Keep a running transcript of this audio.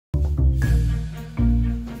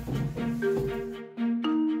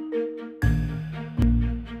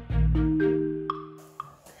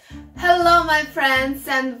my friends,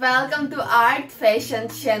 and welcome to Art Fashion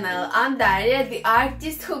channel. I'm Daria, the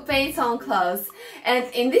artist who paints on clothes, and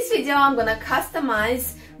in this video I'm gonna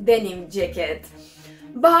customize denim jacket.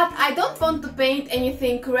 But I don't want to paint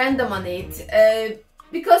anything random on it,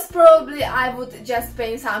 because probably I would just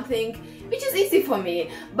paint something which is easy for me.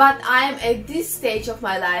 But I'm at this stage of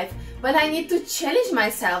my life when I need to challenge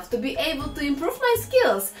myself to be able to improve my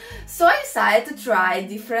skills. So I decided to try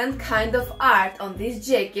different kind of art on this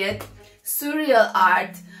jacket, surreal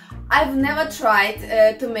art. I've never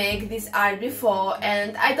tried to make this art before,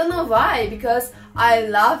 and I don't know why, because I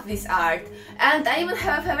love this art. And I even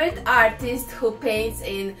have a favorite artist who paints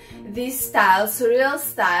in this style, surreal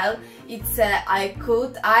style. It's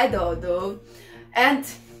Idodo, and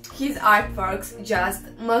his artworks just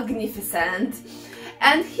magnificent.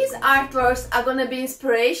 And his artworks are gonna be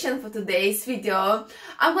inspiration for today's video.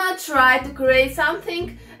 I'm gonna try to create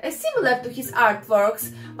something similar to his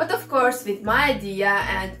artworks, but of course with my idea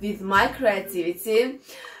and with my creativity.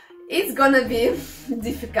 It's gonna be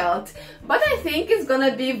difficult, but I think it's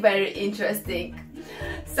gonna be very interesting.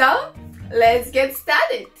 So let's get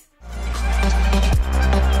started.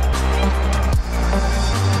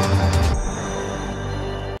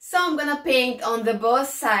 So I'm gonna paint on the both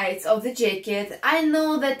sides of the jacket. I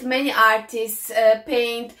know that many artists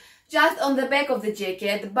paint just on the back of the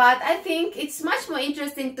jacket, but I think it's much more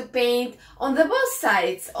interesting to paint on the both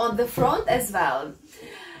sides, on the front as well.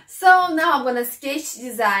 So now I'm gonna sketch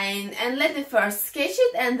design, and let me first sketch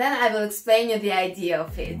it and then I will explain you the idea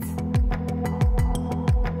of it.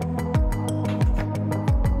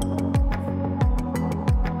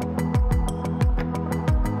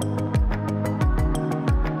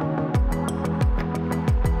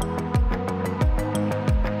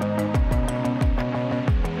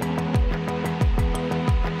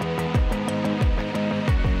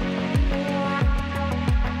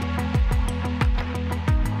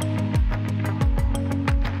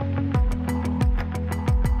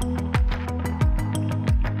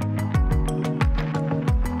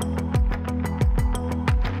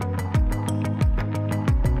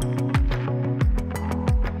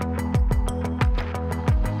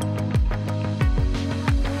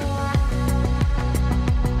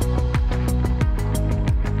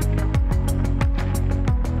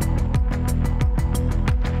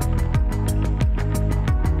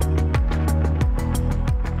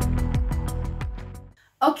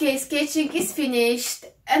 Okay, sketching is finished,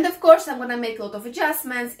 and of course I'm gonna make a lot of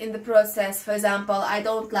adjustments in the process. For example, I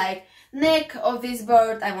don't like neck of this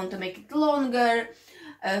bird, I want to make it longer,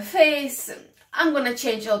 face. I'm gonna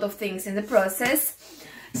change a lot of things in the process.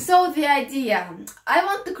 So the idea, I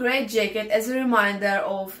want to create jacket as a reminder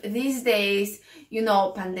of these days, you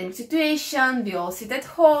know, pandemic situation, we all sit at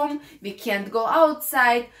home, we can't go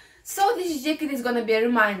outside. So this jacket is gonna be a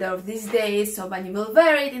reminder of these days, so when you will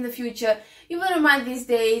wear it in the future, you will remind these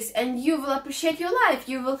days and you will appreciate your life,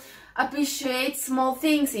 you will appreciate small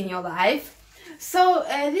things in your life. So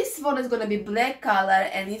this one is gonna be black color,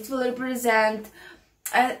 and it will represent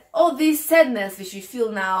all this sadness which we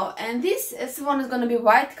feel now, and this one is gonna be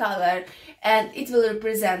white color, and it will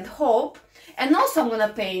represent hope. And also I'm gonna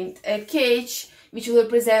paint a cage which will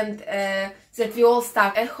represent that we all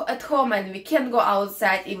stuck at home and we can't go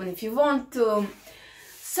outside even if you want to.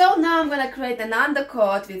 So now I'm gonna create an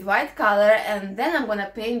undercoat with white color, and then I'm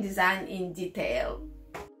gonna paint design in detail.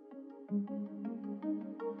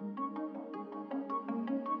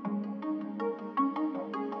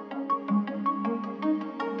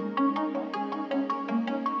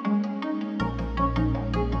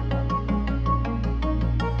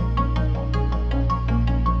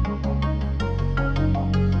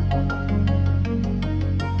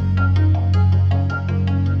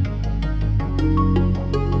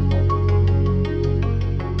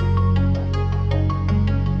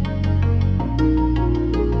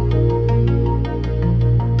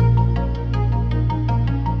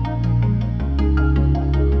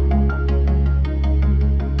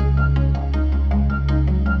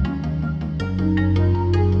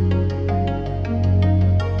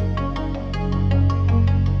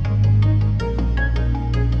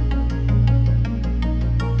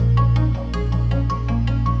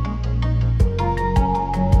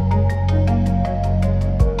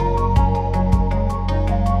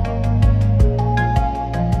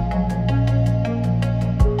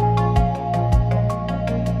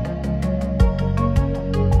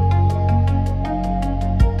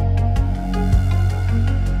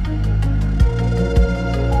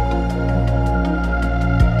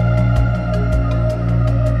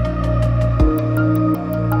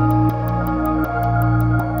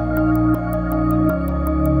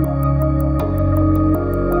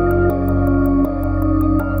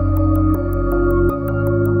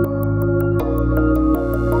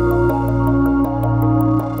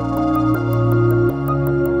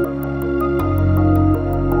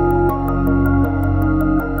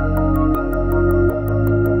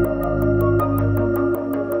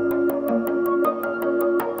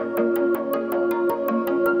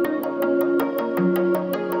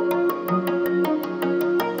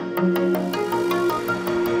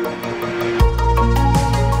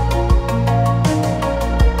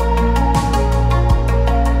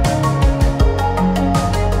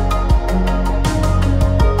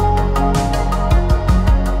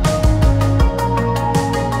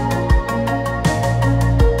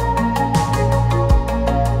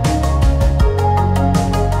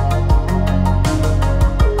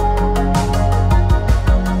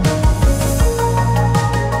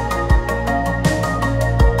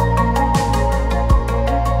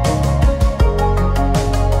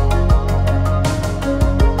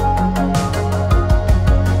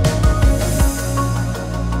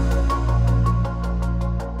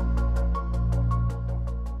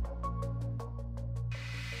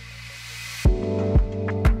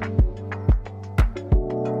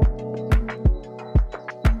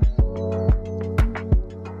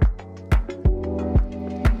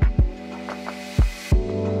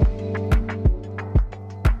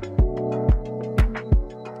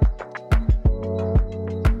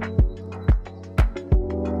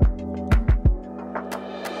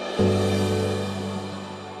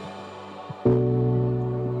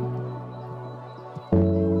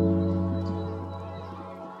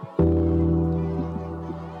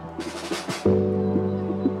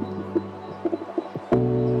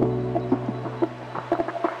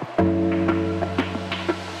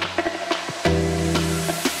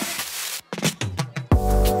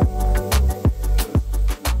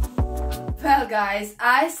 guys,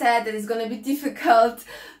 I said that it's gonna be difficult,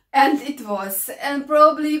 and it was. And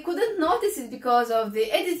probably you couldn't notice it because of the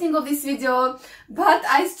editing of this video, but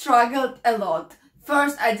I struggled a lot.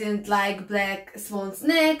 First, I didn't like Black Swan's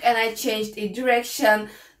neck and I changed its direction.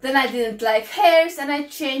 Then I didn't like hairs and I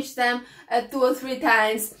changed them 2 or 3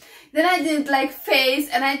 times. Then I didn't like face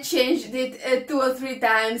and I changed it 2 or 3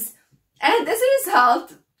 times. And as a result,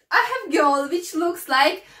 I have a girl which looks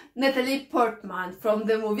like Natalie Portman from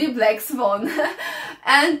the movie Black Swan.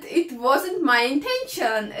 And it wasn't my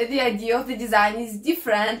intention. The idea of the design is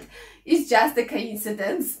different. It's just a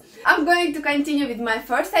coincidence. I'm going to continue with my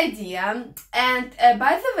first idea. And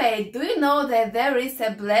by the way, do you know that there is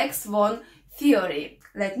a Black Swan theory?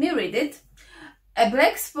 Let me read it. A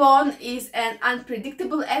black swan is an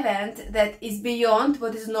unpredictable event that is beyond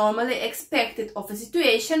what is normally expected of a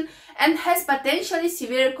situation and has potentially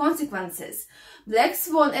severe consequences. Black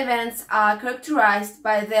swan events are characterized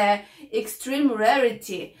by their extreme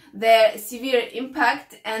rarity, their severe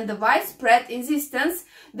impact, and the widespread insistence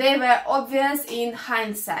they were obvious in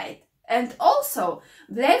hindsight. And also,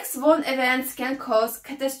 black swan events can cause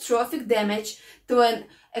catastrophic damage to an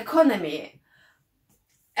economy.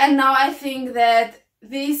 And now I think that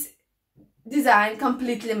this design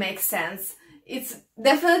completely makes sense. It's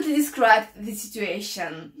definitely described the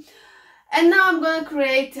situation. And now I'm gonna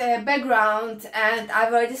create a background, and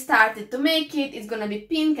I've already started to make it. It's gonna be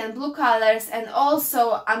pink and blue colors, and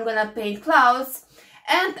also I'm gonna paint clouds.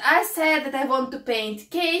 And I said that I want to paint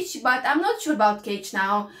cage, but I'm not sure about cage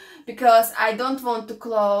now, because I don't want to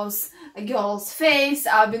close a girl's face.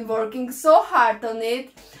 I've been working so hard on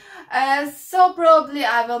it. So probably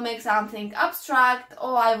I will make something abstract,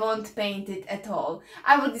 or I won't paint it at all.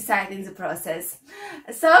 I will decide in the process.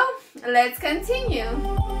 So let's continue.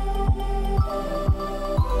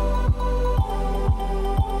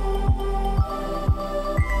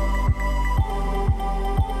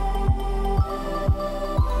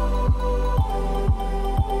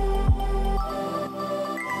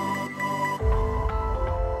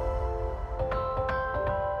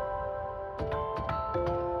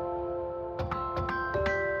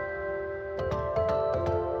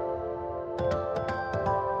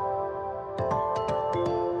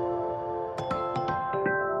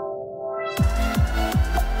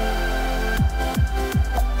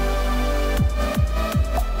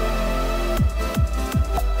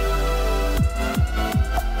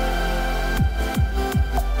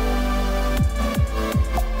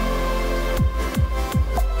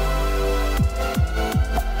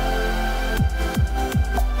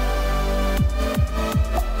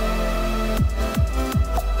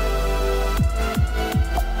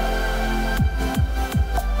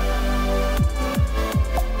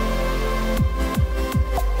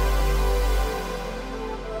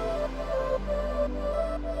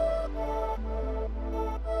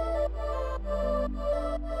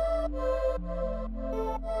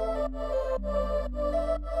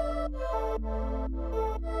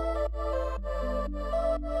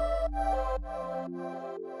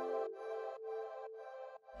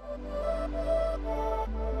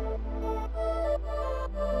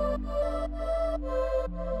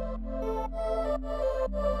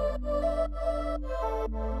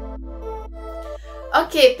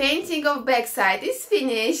 Okay, painting of backside is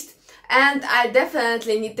finished, and I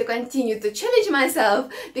definitely need to continue to challenge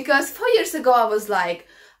myself, because 4 years ago I was like,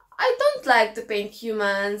 I don't like to paint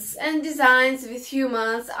humans, and designs with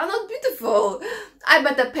humans are not beautiful. I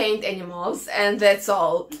better paint animals and that's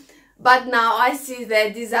all. But now I see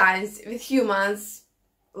that designs with humans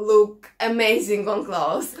look amazing on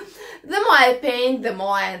clothes. The more I paint, the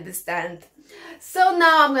more I understand. So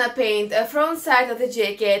now I'm gonna paint a front side of the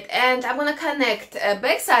jacket, and I'm gonna connect a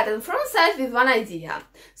back side and front side with one idea.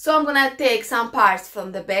 So I'm gonna take some parts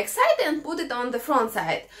from the back side and put it on the front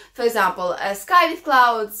side. For example, a sky with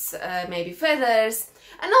clouds, maybe feathers,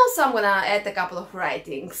 and also I'm gonna add a couple of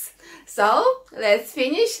writings. So let's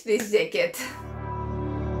finish this jacket.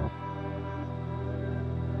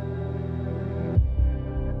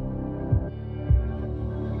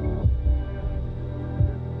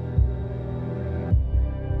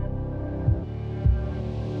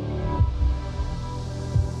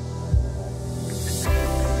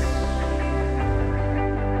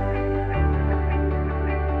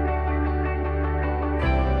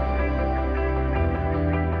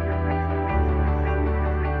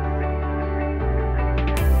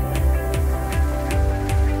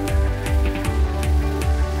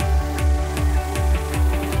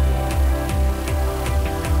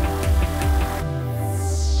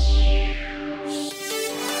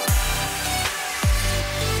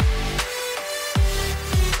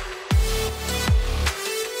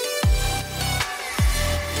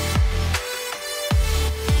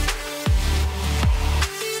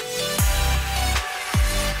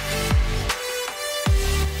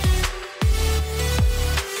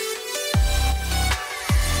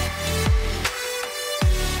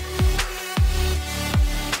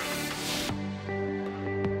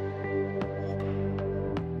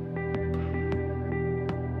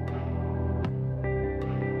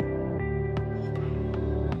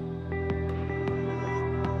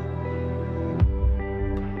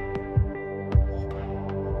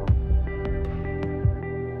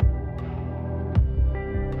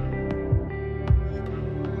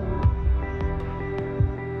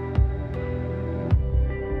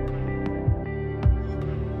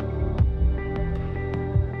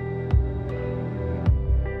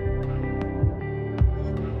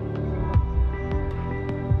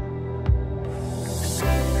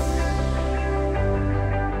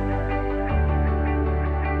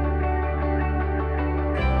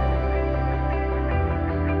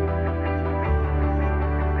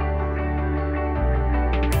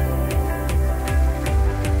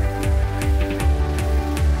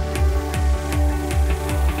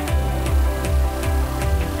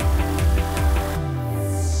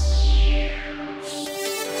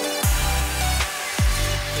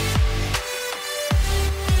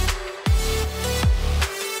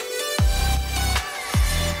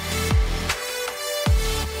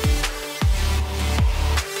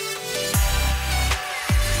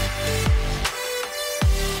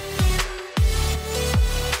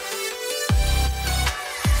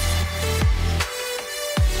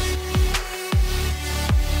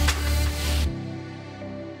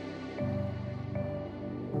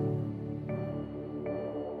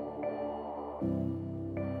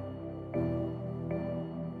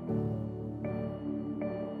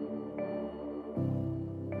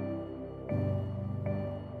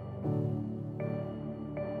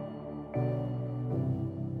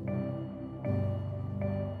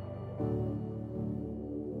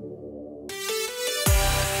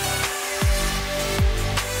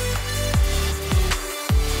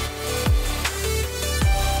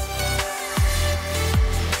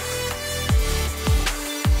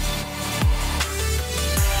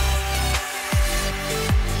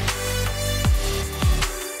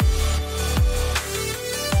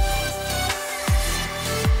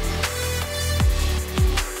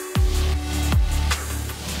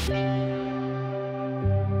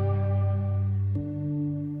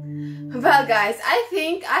 Well guys, I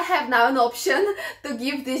think I have now an option to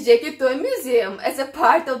give this jacket to a museum as a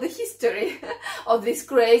part of the history of this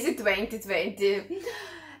crazy 2020.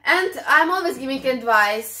 And I'm always giving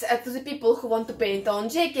advice to the people who want to paint on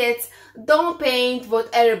jackets: don't paint what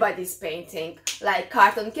everybody's painting, like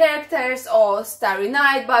cartoon characters or Starry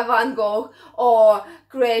Night by Van Gogh or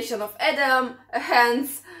Creation of Adam,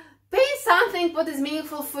 Hands. Paint something what is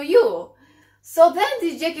meaningful for you. So then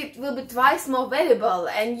this jacket will be twice more valuable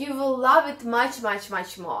and you will love it much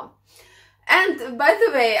more. And by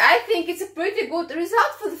the way, I think it's a pretty good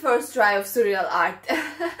result for the first try of surreal art.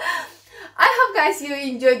 I hope guys you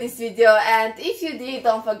enjoyed this video, and if you did,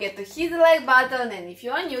 don't forget to hit the like button, and if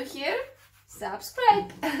you are new here,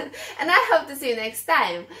 subscribe. And I hope to see you next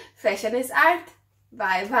time. Fashion is art.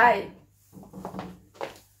 Bye bye.